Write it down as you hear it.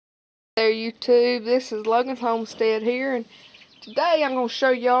There, YouTube, this is Logan's homestead here, and today I'm going to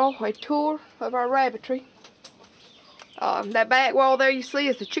show y'all a tour of our rabbitry. That back wall there you see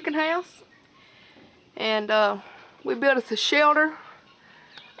is the chicken house, and we built us a shelter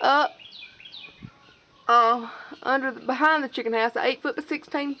up behind the chicken house, 8 foot by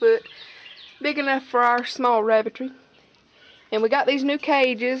 16 foot, big enough for our small rabbitry. And we got these new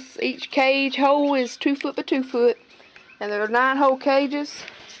cages. Each cage hole is 2 foot by 2 foot, and there are 9 hole cages.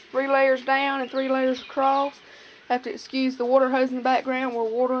 3 layers down and 3 layers across. Have to excuse the water hose in the background. We're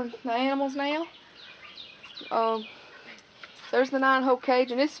watering the animals now. There's the 9 hole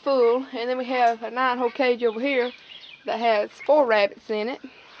cage, and it's full. And then we have a 9 hole cage over here that has 4 rabbits in it.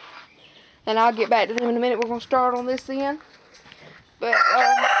 And I'll get back to them in a minute. We're going to start on this end. But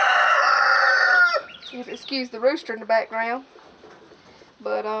you have to excuse the rooster in the background.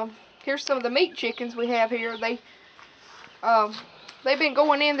 But here's some of the meat chickens we have here. They've been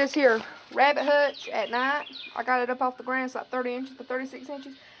going in this here rabbit hutch at night. I got it up off the ground. It's like 30 inches to 36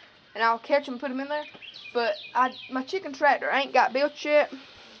 inches. And I'll catch them and put them in there. But my chicken tractor ain't got built yet.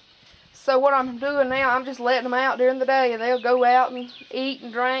 So what I'm doing now, I'm just letting them out during the day. And they'll go out and eat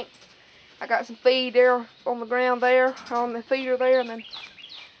and drink. I got some feed there on the ground there, on the feeder there. And then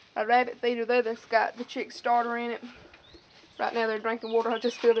a rabbit feeder there that's got the chick starter in it. Right now they're drinking water. I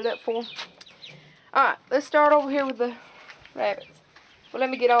just filled it up for them. Alright, let's start over here with the rabbits. Well, let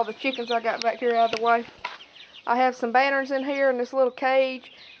me get all the chickens I got back here out of the way. I have some banners in here in this little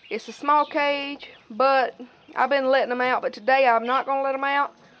cage. It's a small cage, but I've been letting them out. But today I'm not going to let them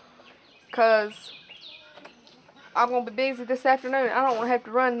out because I'm going to be busy this afternoon. I don't want to have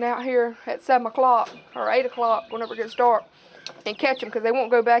to run out here at 7 o'clock or 8 o'clock whenever it gets dark and catch them because they won't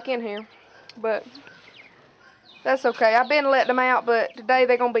go back in here. But that's okay. I've been letting them out, but today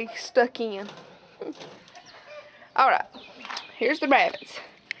they're going to be stuck in. Alright. Here's the rabbits.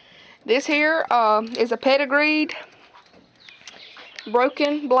 This here is a pedigreed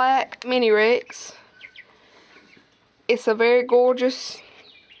broken black mini Rex. It's a very gorgeous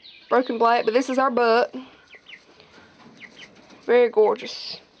broken black, but this is our buck. Very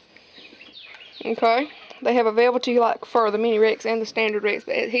gorgeous. Okay. They have a velvety like fur, the mini Rex and the standard Rex,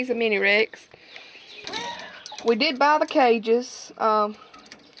 but he's a mini Rex. We did buy the cages.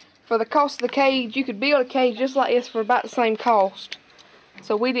 For the cost of the cage, you could build a cage just like this for about the same cost.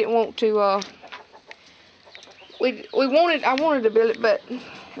 So we didn't want to, I wanted to build it, but,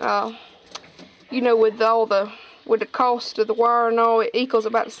 you know, with the cost of the wire and all, it equals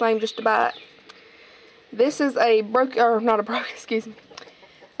about the same just about. This is a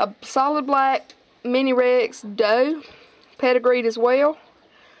a solid black mini Rex doe, pedigreed as well.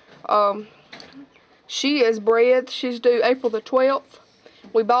 She is bred. She's due April the 12th.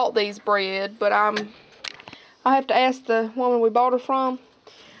 We bought these bred, but I have to ask the woman we bought her from.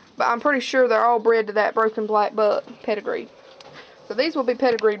 But I'm pretty sure they're all bred to that broken black buck pedigree. So these will be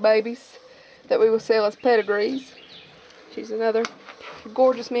pedigreed babies that we will sell as pedigrees. She's another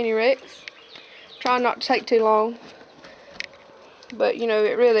gorgeous mini Rex. Trying not to take too long. But you know,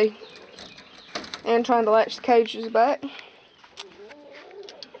 it really, and trying to latch the cages back.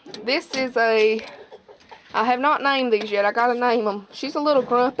 This is I have not named these yet. I gotta name them. She's a little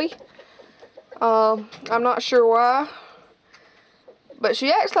grumpy. I'm not sure why. But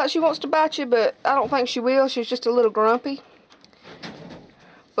she acts like she wants to bite you, but I don't think she will. She's just a little grumpy.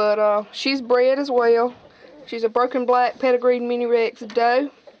 But she's bred as well. She's a broken black pedigreed mini Rex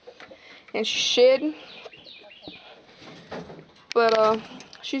doe. And she's shedding. But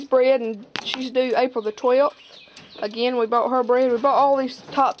she's bred and she's due April the 12th. Again, we bought her bred. We bought all these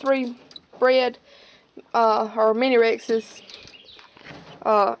top 3 bred or mini Rexes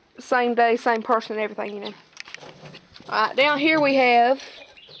same day, same person, and everything, you know. Alright, down here we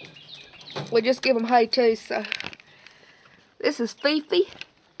just give them hay too. So this is Fifi,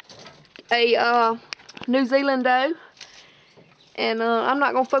 a New Zealand doe, and I'm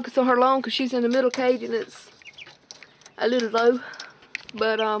not gonna focus on her long because she's in the middle cage and it's a little low.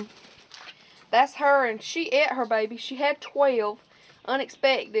 But that's her, and she ate her baby. She had 12,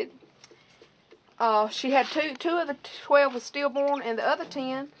 unexpected. She had two of the 12 was stillborn, and the other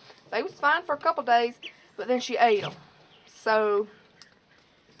 10, they was fine for a couple days, but then she ate them. So,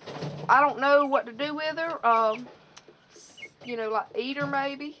 I don't know what to do with her. You know, like eat her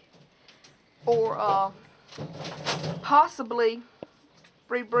maybe, or possibly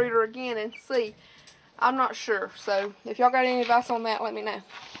rebreed her again and see. I'm not sure. So, if y'all got any advice on that, let me know.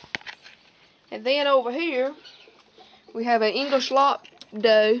 And then over here, we have an English lop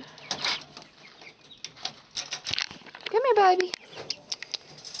doe. Come here, baby.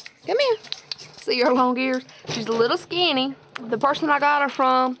 Come here. See her long ears? She's a little skinny. The person I got her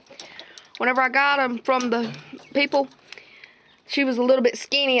from Whenever I got them from the people, she was a little bit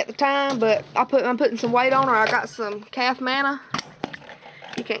skinny at the time, but I'm putting some weight on her. I got some calf manna.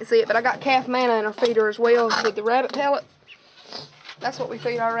 You can't see it, but I got calf manna in her feeder as well with the rabbit pellet. That's what we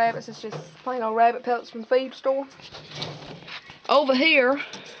feed our rabbits. It's just plain old rabbit pellets from the feed store. Over here,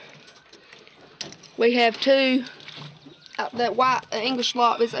 we have two, that white English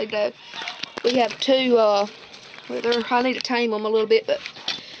lop is a doe. We have two, I need to tame them a little bit, but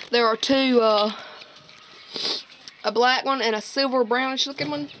there are two, a black one and a silver brownish looking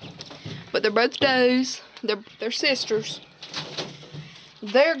one. But they're both does. They're sisters.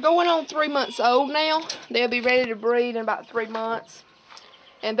 They're going on 3 months old now. They'll be ready to breed in about 3 months.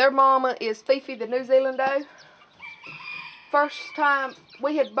 And their mama is Fifi, the New Zealand doe. First time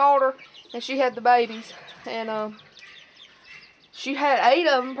we had bought her, and she had the babies. And she had 8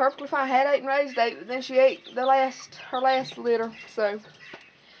 of them, perfectly fine. Had 8 and raised 8, but then she ate her last litter. So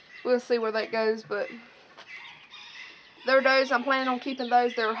we'll see where that goes. But their does, I'm planning on keeping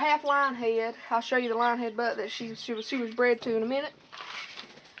those. They're half lion head. I'll show you the lion head butt that she was bred to in a minute.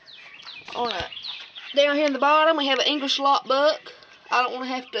 Alright, down here in the bottom we have an English lop buck. I don't want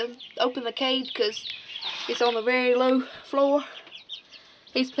to have to open the cage because it's on the very low floor.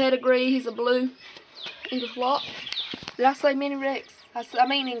 He's pedigree. He's a blue English lop. Did I say mini Rex? I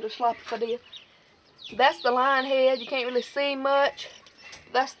mean English lop if I did. That's the lion head. You can't really see much.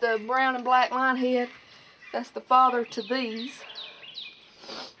 That's the brown and black lion head. That's the father to these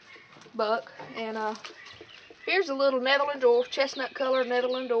buck. And here's a little Netherland dwarf, chestnut colored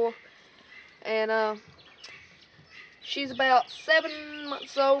Netherland dwarf. And she's about 7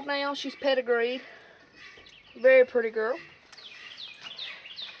 months old now. She's pedigreed. Very pretty girl.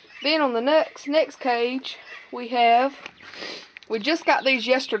 Then on the next cage, we just got these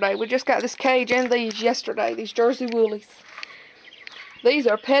yesterday. We just got this cage and these yesterday. These Jersey Woolies. These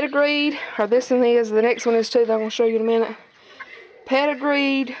are pedigreed, or this one is. The next one is too, that I'm going to show you in a minute.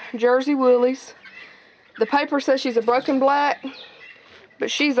 Pedigreed Jersey Woolies. The paper says she's a broken black,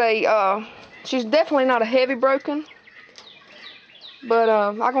 but she's definitely not a heavy broken. But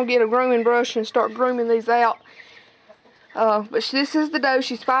I'm going to get a grooming brush and start grooming these out. But this is the doe.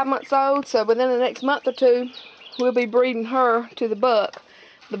 She's 5 months old, so within the next month or two, we'll be breeding her to the buck.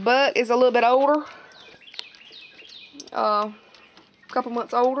 The buck is a little bit older. A couple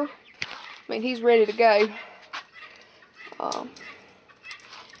months older. I mean, he's ready to go.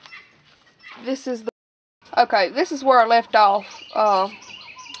 This is where I left off.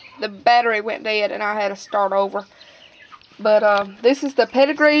 The battery went dead and I had to start over. But this is the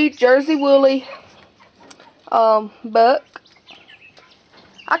pedigreed Jersey Woolly buck.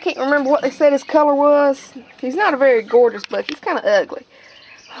 I can't remember what they said his color was. He's not a very gorgeous buck. He's kind of ugly.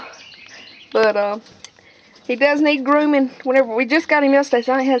 But he does need grooming. Whenever we just got him yesterday,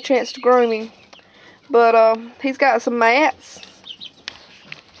 so I ain't had a chance to groom him. But he's got some mats.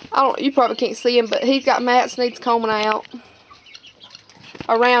 You probably can't see him, but he's got mats needs combing out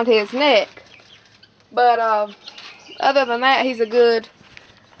around his neck. But other than that, he's a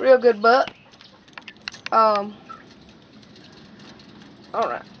real good buck.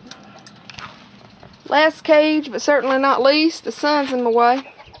 Alright. Last cage, but certainly not least, the sun's in my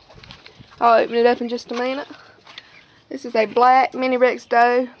way. I'll open it up in just a minute. This is a black mini Rex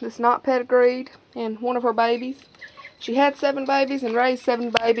doe that's not pedigreed, and one of her babies. She had 7 babies and raised 7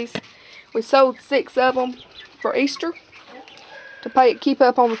 babies. We sold 6 of them for Easter to keep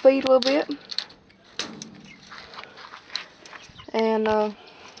up on the feed a little bit. And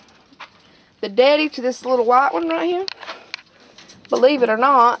the daddy to this little white one right here, believe it or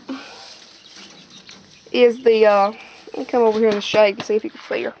not, is the, let me come over here in the shade and see if you can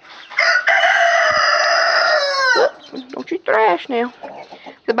see her. Whoop, don't you thrash now.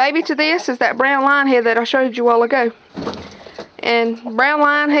 The baby to this is that brown lion head that I showed you a while ago. And brown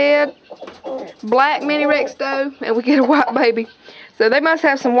lion head, black mini Rex doe, and we get a white baby. So they must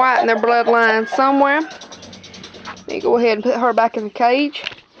have some white in their bloodline somewhere. Let me go ahead and put her back in the cage.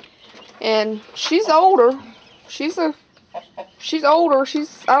 And she's older. She's older.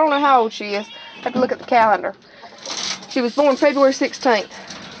 I don't know how old she is. I have to look at the calendar. She was born February 16th.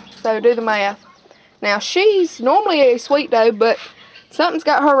 So do the math. Now she's normally a sweet doe, but something's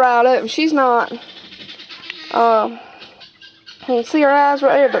got her riled up, and she's not. You can see her eyes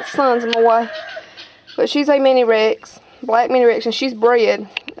right there, but the sun's in my way. But she's a mini Rex, black mini Rex, and she's bred.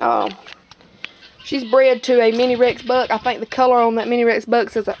 She's bred to a mini Rex buck. I think the color on that mini Rex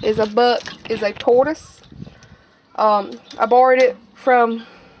buck is a tortoise. I borrowed it from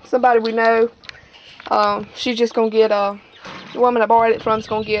somebody we know. She's just gonna get the woman I borrowed it from is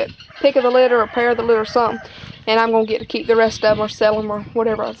gonna get pick of the litter or pair of the litter or something. And I'm going to get to keep the rest of them or sell them or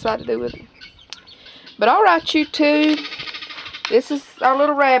whatever I decide to do with them. But alright, YouTube. This is our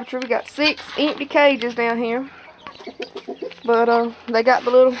little rabbitry. We got 6 empty cages down here. But they got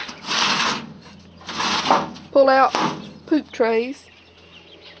the little pull-out poop trays.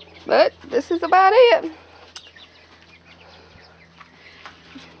 But this is about it.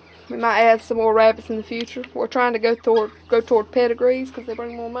 We might add some more rabbits in the future. We're trying to go toward pedigrees because they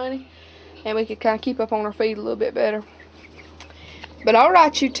bring more money. And we can kind of keep up on our feed a little bit better. But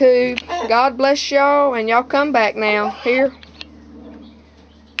alright, YouTube. God bless y'all. And y'all come back now. Here.